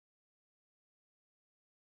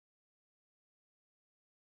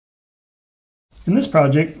In this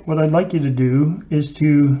project, what I'd like you to do is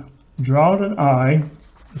to draw out an eye.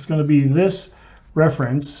 It's going to be this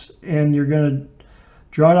reference, and you're going to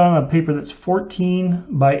draw it on a paper that's 14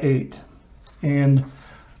 by 8. And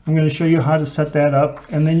I'm going to show you how to set that up,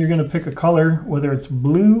 and then you're going to pick a color, whether it's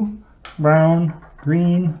blue, brown,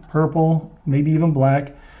 green, purple, maybe even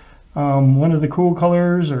black, one of the cool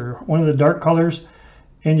colors or one of the dark colors,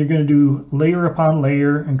 and you're going to do layer upon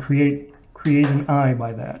layer and create an eye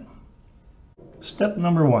by that. Step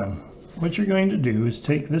number 1, what you're going to do is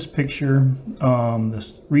take this picture,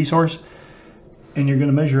 this resource, and you're going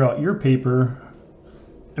to measure out your paper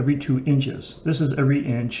every 2 inches. This is every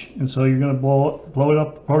inch, and so you're going to blow it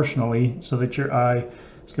up proportionally so that your eye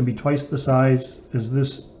is going to be twice the size as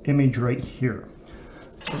this image right here.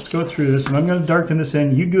 So let's go through this, and I'm going to darken this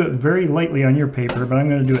in. You do it very lightly on your paper, but I'm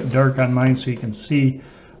going to do it dark on mine so you can see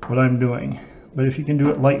what I'm doing. But if you can do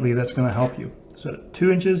it lightly, that's going to help you. So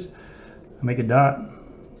 2 inches, I make a dot,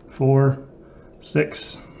 4,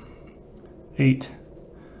 6, 8,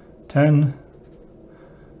 10,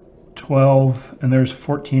 12, and there's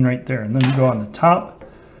 14 right there. And then you go on the top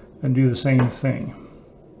and do the same thing.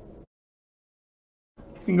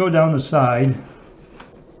 You can go down the side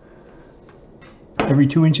every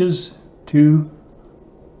 2 inches, 2,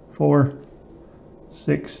 4,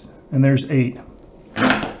 6, and there's 8.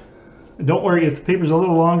 And don't worry, if the paper's a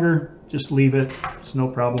little longer, just leave it, it's no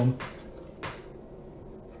problem.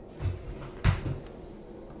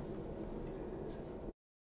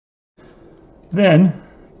 Then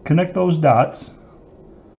connect those dots.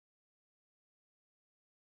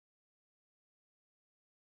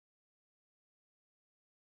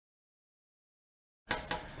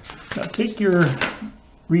 Now take your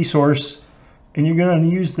resource and you're going to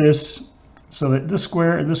use this so that this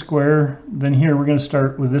square, then here we're going to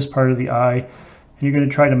start with this part of the eye, and you're going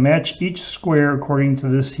to try to match each square according to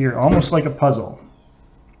this here, almost like a puzzle.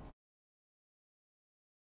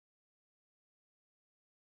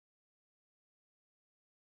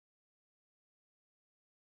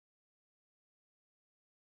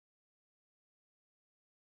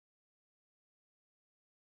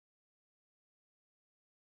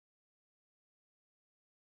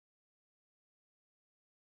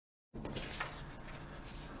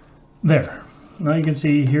 There. Now you can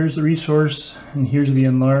see here's the resource and here's the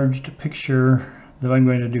enlarged picture that I'm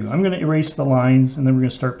going to do. I'm going to erase the lines and then we're going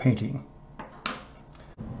to start painting.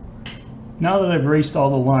 Now that I've erased all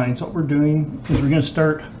the lines, what we're doing is we're going to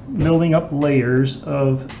start building up layers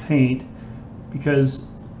of paint, because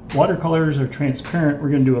watercolors are transparent. We're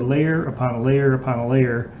going to do a layer upon a layer upon a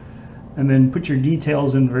layer and then put your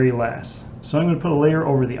details in very last. So I'm going to put a layer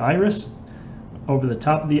over the iris, over the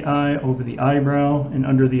top of the eye, over the eyebrow, and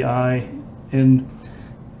under the eye. And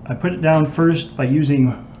I put it down first by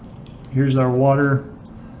using, here's our water,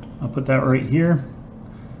 I'll put that right here.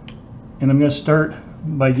 And I'm going to start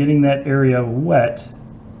by getting that area wet,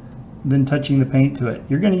 then touching the paint to it.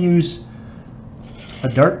 You're going to use a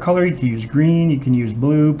dark color. You can use green, you can use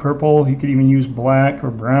blue, purple, you could even use black or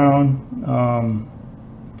brown.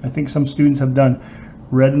 I think some students have done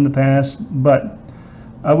red in the past, but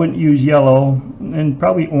I wouldn't use yellow, and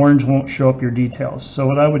probably orange won't show up your details. So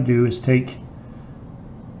what I would do is take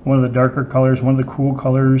one of the darker colors, one of the cool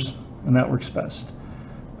colors, and that works best.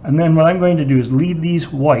 And then what I'm going to do is leave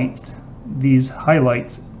these white, these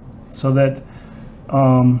highlights, so that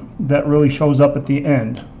that really shows up at the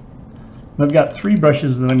end. And I've got 3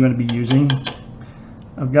 brushes that I'm going to be using.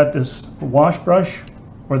 I've got this wash brush,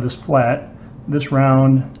 or this flat, this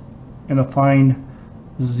round, and a fine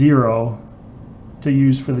 0 to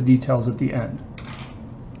use for the details at the end.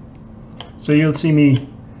 So you'll see me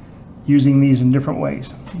using these in different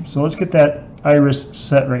ways. So let's get that iris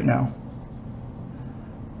set right now.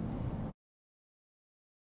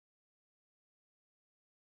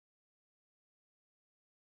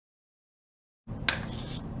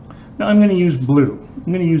 Now I'm going to use blue. I'm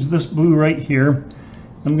going to use this blue right here.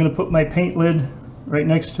 I'm going to put my paint lid right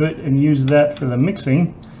next to it and use that for the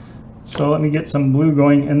mixing. So let me get some blue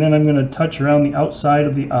going, and then I'm going to touch around the outside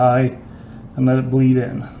of the eye and let it bleed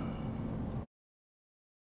in.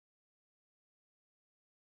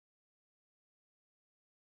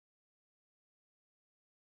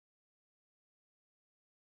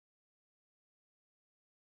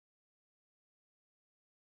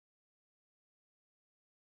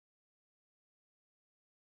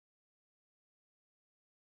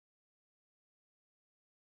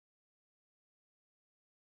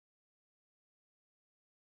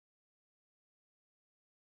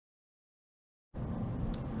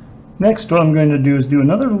 Next, what I'm going to do is do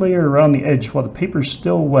another layer around the edge while the paper's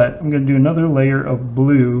still wet. I'm going to do another layer of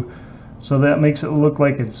blue So that makes it look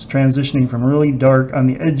like it's transitioning from really dark on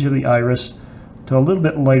the edge of the iris to a little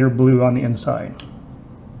bit lighter blue on the inside.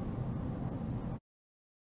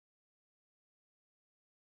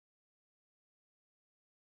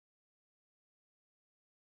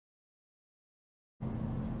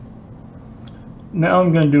 Now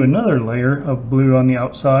I'm going to do another layer of blue on the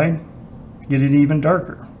outside, get it even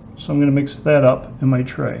darker. So I'm going to mix that up in my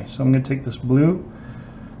tray. So I'm going to take this blue,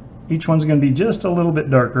 each one's going to be just a little bit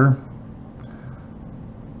darker,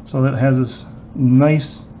 so that it has this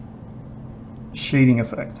nice shading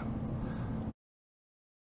effect.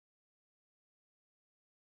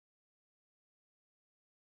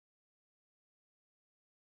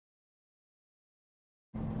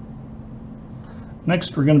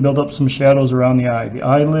 Next, we're going to build up some shadows around the eye. The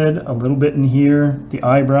eyelid, a little bit in here, the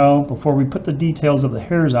eyebrow. Before we put the details of the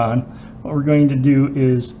hairs on, what we're going to do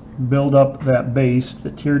is build up that base,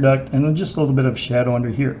 the tear duct, and then just a little bit of shadow under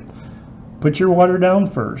here. Put your water down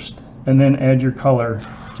first, and then add your color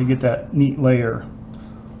to get that neat layer.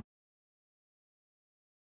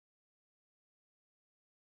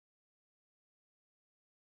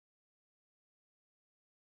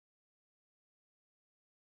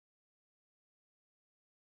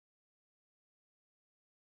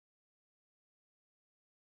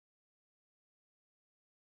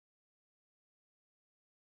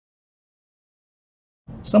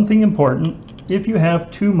 Something important, if you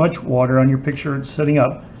have too much water on your picture setting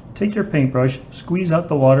up, take your paintbrush, squeeze out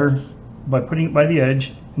the water by putting it by the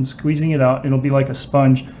edge and squeezing it out. It'll be like a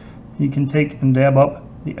sponge. You can take and dab up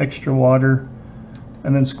the extra water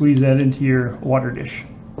and then squeeze that into your water dish.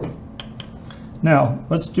 Now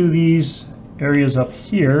let's do these areas up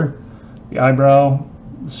here, the eyebrow,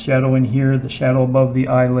 the shadow in here, the shadow above the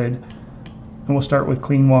eyelid, and we'll start with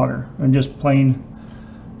clean water and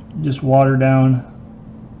just water down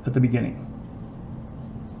at the beginning.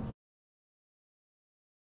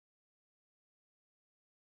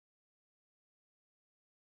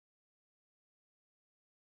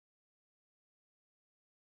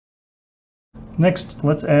 Next,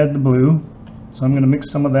 let's add the blue. So I'm going to mix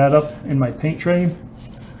some of that up in my paint tray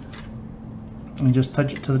and just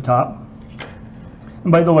touch it to the top.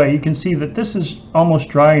 And by the way, you can see that this is almost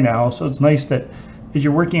dry now, so it's nice that as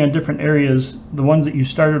you're working on different areas, the ones that you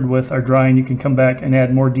started with are dry and you can come back and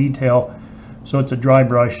add more detail. So it's a dry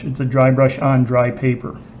brush. It's a dry brush on dry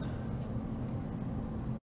paper.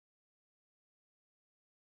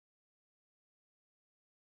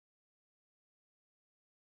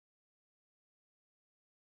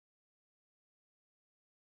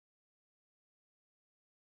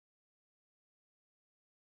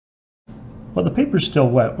 Well, the paper's still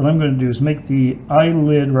wet. What I'm going to do is make the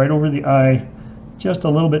eyelid right over the eye just a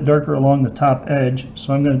little bit darker along the top edge.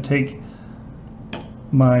 So I'm going to take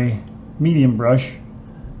my medium brush,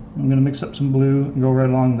 I'm going to mix up some blue and go right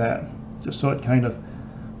along that, just so it kind of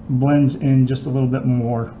blends in just a little bit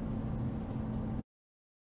more.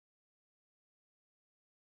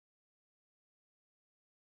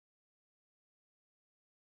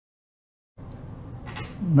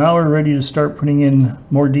 Now we're ready to start putting in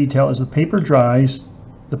more detail. As the paper dries,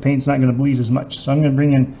 the paint's not going to bleed as much. So I'm going to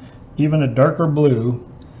bring in even a darker blue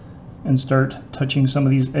and start touching some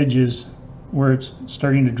of these edges where it's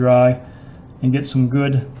starting to dry and get some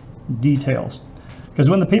good details. Because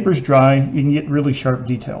when the paper's dry, you can get really sharp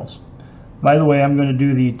details. By the way, I'm going to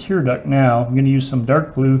do the tear duct now. I'm going to use some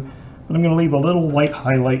dark blue, but I'm going to leave a little white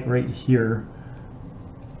highlight right here,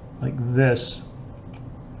 like this,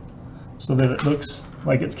 so that it looks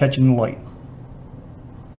like it's catching the light.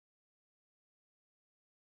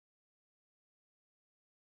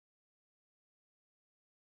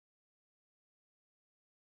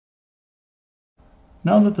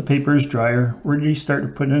 Now that the paper is drier, we're ready to start to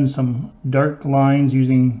put in some dark lines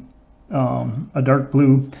using a dark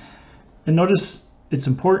blue. And notice it's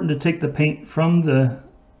important to take the paint from the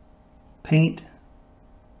paint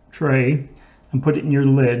tray and put it in your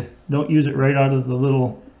lid. Don't use it right out of the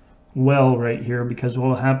little well right here, because what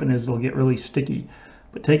will happen is it'll get really sticky.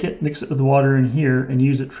 But take it, mix it with the water in here, and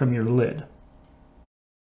use it from your lid.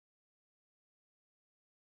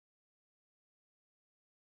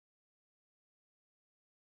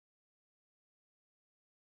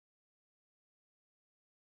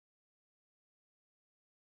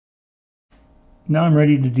 Now I'm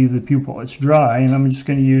ready to do the pupil. It's dry, and I'm just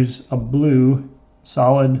going to use a blue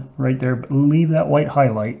solid right there, but leave that white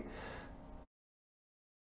highlight.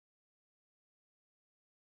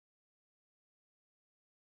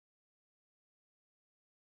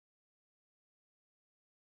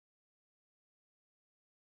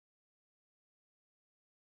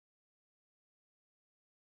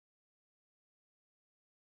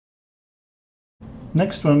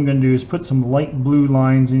 Next, what I'm going to do is put some light blue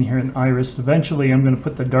lines in here in the iris. Eventually I'm going to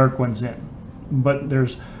put the dark ones in, but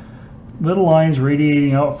there's little lines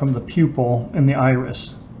radiating out from the pupil in the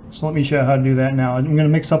iris. So let me show you how to do that now. I'm going to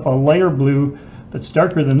mix up a lighter blue that's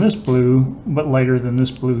darker than this blue but lighter than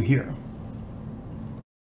this blue here.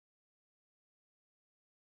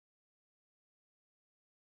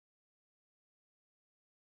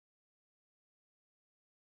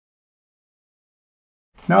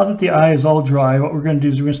 Now that the eye is all dry, what we're going to do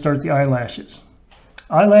is we're going to start the eyelashes.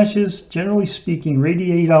 Eyelashes, generally speaking,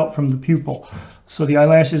 radiate out from the pupil. So the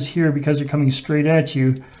eyelashes here, because they're coming straight at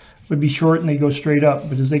you, would be short and they go straight up.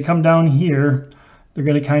 But as they come down here, they're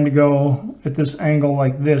going to kind of go at this angle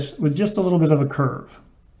like this with just a little bit of a curve.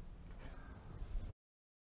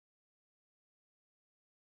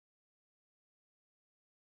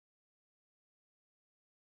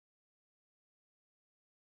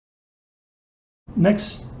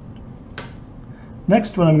 Next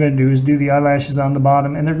what I'm going to do is do the eyelashes on the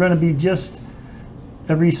bottom, and they're going to be just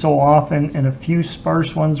every so often and a few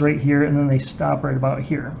sparse ones right here, and then they stop right about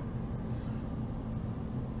here.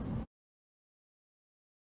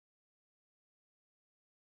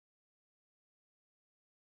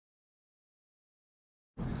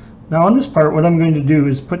 Now on this part, what I'm going to do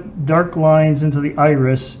is put dark lines into the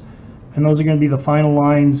iris, and those are going to be the final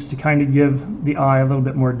lines to kind of give the eye a little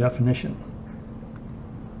bit more definition.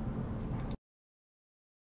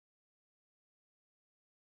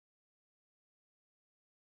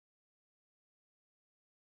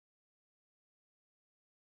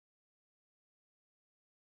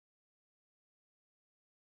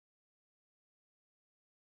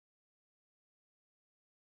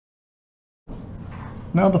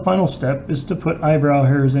 Now the final step is to put eyebrow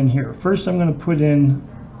hairs in here. First I'm going to put in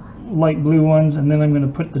light blue ones, and then I'm going to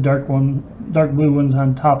put the dark blue ones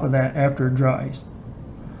on top of that after it dries.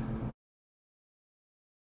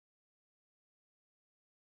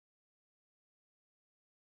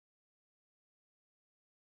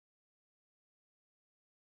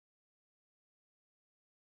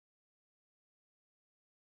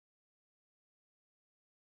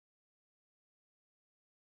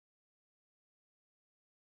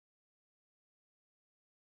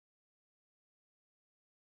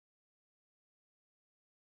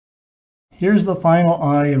 Here's the final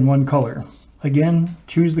eye in one color. Again,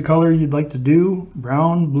 choose the color you'd like to do: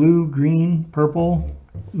 brown, blue, green, purple,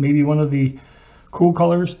 maybe one of the cool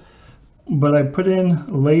colors. But I put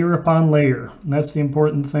in layer upon layer, and that's the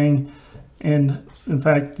important thing. And in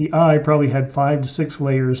fact, the eye probably had 5 to 6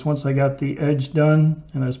 layers once I got the edge done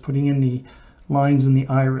and I was putting in the lines in the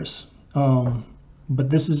iris. But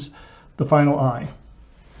this is the final eye.